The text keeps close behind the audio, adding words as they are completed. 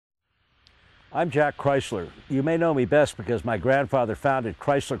I'm Jack Chrysler. You may know me best because my grandfather founded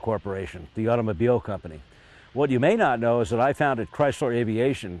Chrysler Corporation, the automobile company. What you may not know is that I founded Chrysler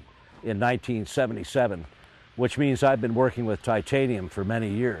Aviation in 1977, which means I've been working with titanium for many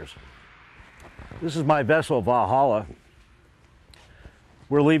years. This is my vessel, Valhalla.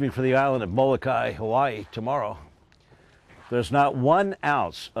 We're leaving for the island of Molokai, Hawaii tomorrow. There's not 1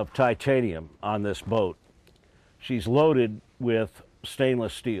 ounce of titanium on this boat. She's loaded with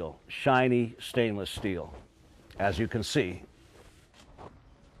stainless steel, shiny stainless steel, as you can see.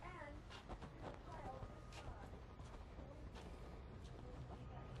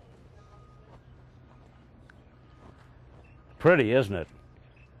 Pretty, isn't it?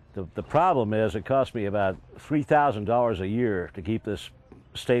 The problem is it cost me about $3,000 a year to keep this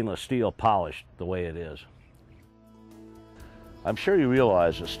stainless steel polished the way it is. I'm sure you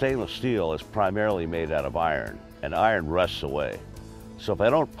realize that stainless steel is primarily made out of iron, and iron rusts away. So if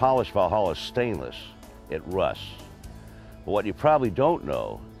I don't polish Valhalla's stainless, it rusts. But what you probably don't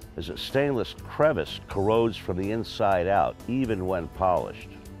know is that stainless crevice corrodes from the inside out, even when polished.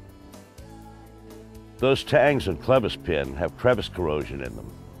 Those tangs and crevice pin have crevice corrosion in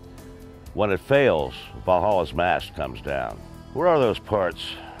them. When it fails, Valhalla's mast comes down. Where are those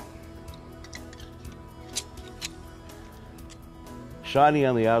parts? Shiny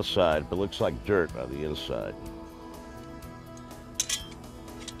on the outside, but looks like dirt on the inside.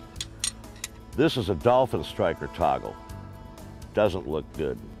 This is a dolphin striker toggle. Doesn't look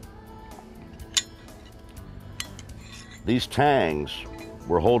good. These tangs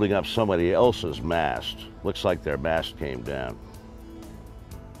were holding up somebody else's mast. Looks like their mast came down.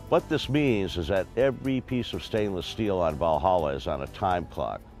 What this means is that every piece of stainless steel on Valhalla is on a time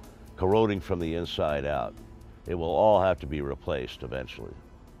clock, corroding from the inside out. It will all have to be replaced eventually.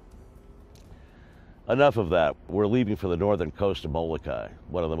 Enough of that. We're leaving for the northern coast of Molokai,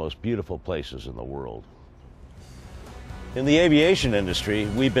 one of the most beautiful places in the world. In the aviation industry,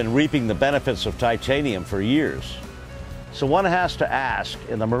 we've been reaping the benefits of titanium for years. So one has to ask,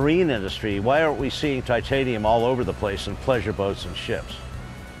 in the marine industry, why aren't we seeing titanium all over the place in pleasure boats and ships?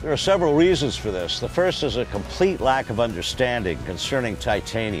 There are several reasons for this. The first is a complete lack of understanding concerning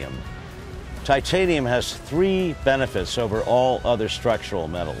titanium. Titanium has 3 benefits over all other structural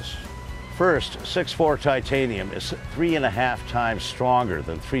metals. First, 6-4 titanium is 3.5 times stronger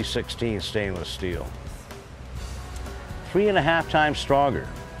than 316 stainless steel. 3.5 times stronger.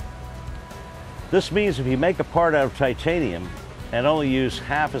 This means if you make a part out of titanium and only use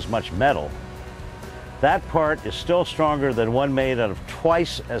half as much metal, that part is still stronger than one made out of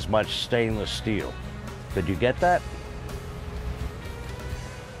twice as much stainless steel. Did you get that?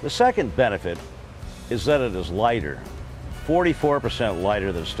 The second benefit is that it is lighter, 44%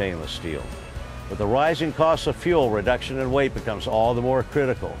 lighter than stainless steel. With the rising cost of fuel, reduction in weight becomes all the more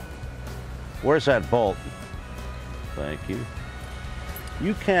critical. Where's that bolt? Thank you.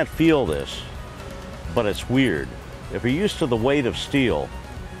 You can't feel this, but it's weird. If you're used to the weight of steel,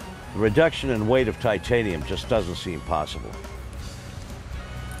 the reduction in weight of titanium just doesn't seem possible.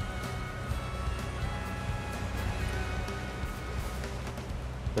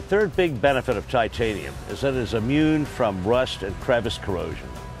 The third big benefit of titanium is that it is immune from rust and crevice corrosion,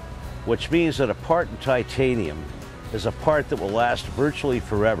 which means that a part in titanium is a part that will last virtually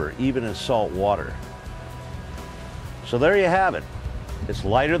forever, even in salt water. So there you have it. It's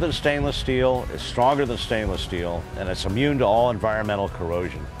lighter than stainless steel, it's stronger than stainless steel, and it's immune to all environmental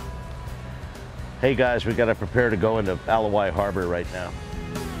corrosion. Hey guys, we got to prepare to go into Alawai Harbor right now.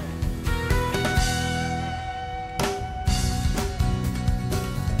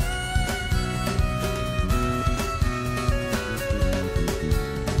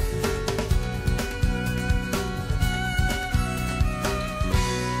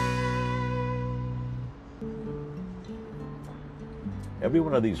 Every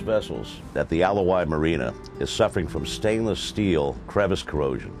one of these vessels at the Alawai Marina is suffering from stainless steel crevice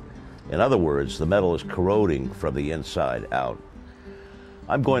corrosion. In other words, the metal is corroding from the inside out.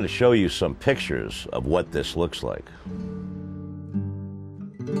 I'm going to show you some pictures of what this looks like.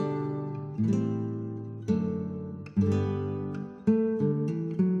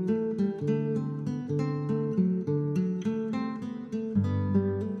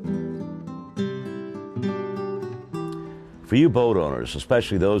 For you boat owners,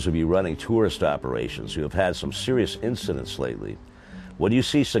 especially those of you running tourist operations who have had some serious incidents lately, when you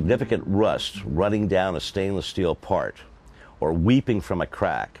see significant rust running down a stainless steel part or weeping from a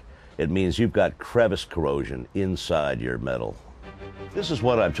crack, it means you've got crevice corrosion inside your metal. This is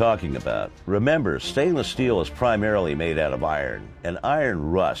what I'm talking about. Remember, stainless steel is primarily made out of iron, and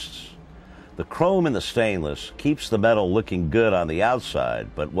iron rusts. The chrome in the stainless keeps the metal looking good on the outside,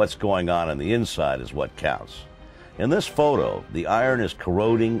 but what's going on the inside is what counts. In this photo, the iron is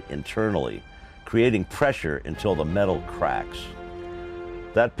corroding internally, creating pressure until the metal cracks.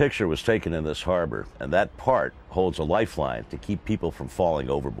 That picture was taken in this harbor, and that part holds a lifeline to keep people from falling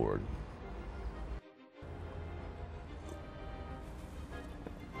overboard.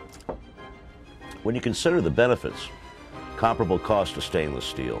 When you consider the benefits, comparable cost to stainless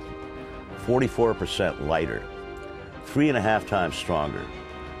steel, 44% lighter, 3.5 times stronger,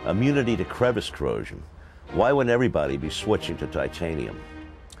 immunity to crevice corrosion, why wouldn't everybody be switching to titanium?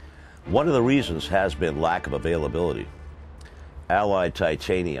 One of the reasons has been lack of availability. Allied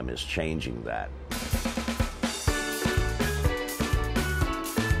titanium is changing that.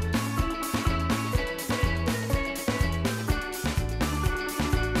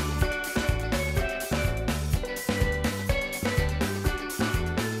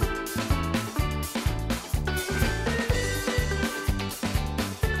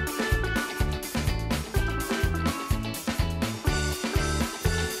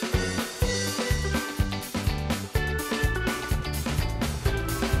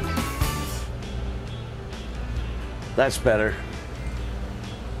 That's better.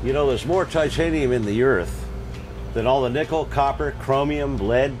 You know, there's more titanium in the earth than all the nickel, copper, chromium,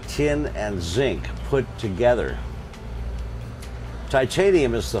 lead, tin, and zinc put together.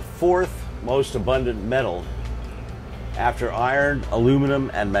 Titanium is the fourth most abundant metal after iron,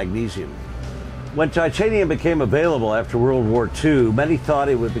 aluminum, and magnesium. When titanium became available after World War II, many thought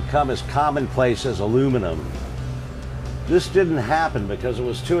it would become as commonplace as aluminum. This didn't happen because it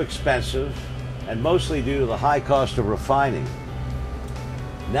was too expensive, and mostly due to the high cost of refining.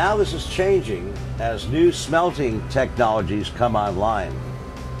 Now this is changing as new smelting technologies come online.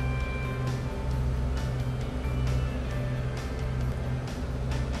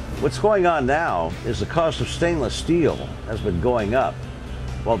 What's going on now is the cost of stainless steel has been going up,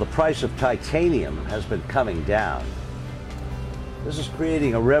 while the price of titanium has been coming down. This is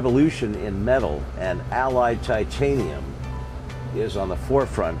creating a revolution in metal, and Allied titanium is on the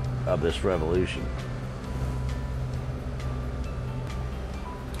forefront of this revolution.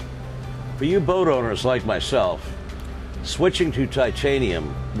 For you boat owners like myself, switching to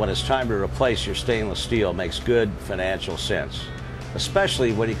titanium when it's time to replace your stainless steel makes good financial sense,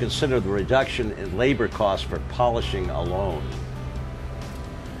 especially when you consider the reduction in labor costs for polishing alone.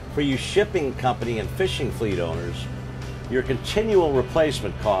 For you shipping company and fishing fleet owners, your continual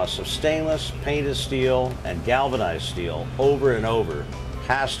replacement costs of stainless, painted steel, and galvanized steel over and over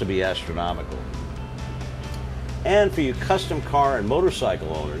has to be astronomical. And for you custom car and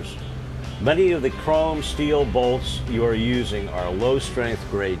motorcycle owners, many of the chrome steel bolts you are using are low strength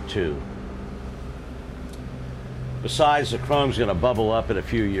grade 2. Besides, the chrome's going to bubble up in a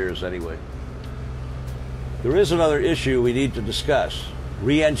few years anyway. There is another issue we need to discuss: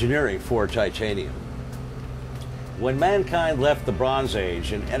 re-engineering for titanium. When mankind left the Bronze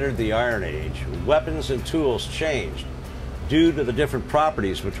Age and entered the Iron Age, weapons and tools changed due to the different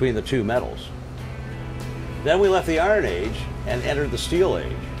properties between the two metals. Then we left the Iron Age and entered the Steel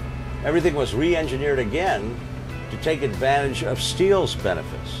Age. Everything was re-engineered again to take advantage of steel's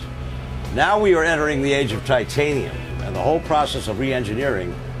benefits. Now we are entering the age of titanium, and the whole process of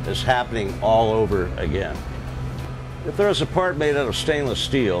re-engineering is happening all over again. If there is a part made out of stainless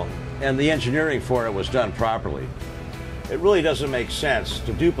steel and the engineering for it was done properly, it really doesn't make sense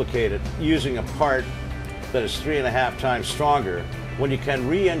to duplicate it using a part that is 3.5 times stronger when you can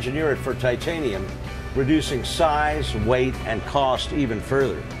re-engineer it for titanium, reducing size, weight, and cost even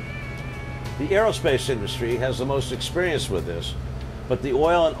further. The aerospace industry has the most experience with this, but the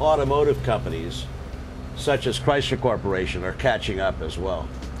oil and automotive companies, such as Chrysler Corporation, are catching up as well.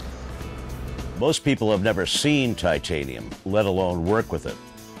 Most people have never seen titanium, let alone work with it.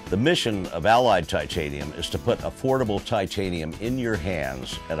 The mission of Allied titanium is to put affordable titanium in your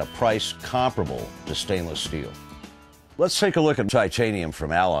hands at a price comparable to stainless steel. Let's take a look at titanium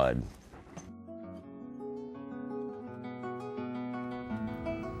from Allied.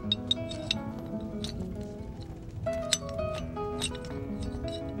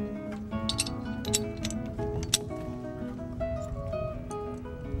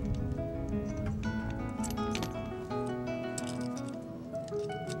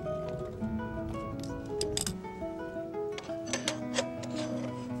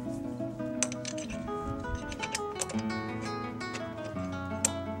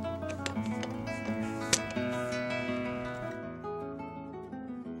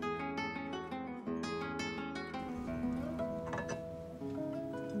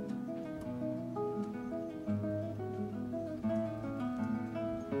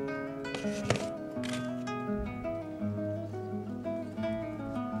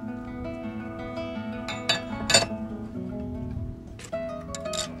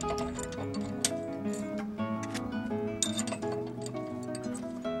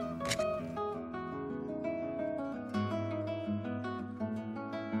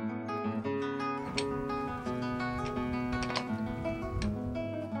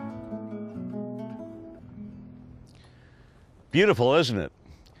 Beautiful, isn't it?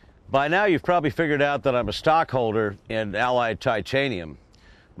 By now you've probably figured out that I'm a stockholder in Allied Titanium.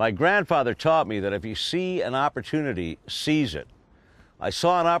 My grandfather taught me that if you see an opportunity, seize it. I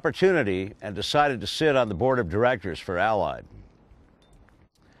saw an opportunity and decided to sit on the board of directors for Allied.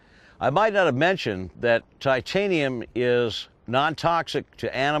 I might not have mentioned that titanium is non-toxic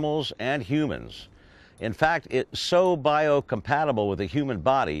to animals and humans. In fact, it's so biocompatible with the human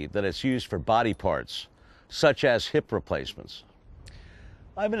body that it's used for body parts, such as hip replacements.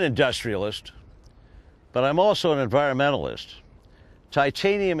 I'm an industrialist, but I'm also an environmentalist.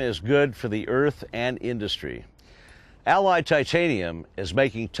 Titanium is good for the earth and industry. Allied Titanium is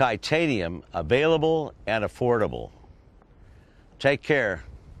making titanium available and affordable. Take care.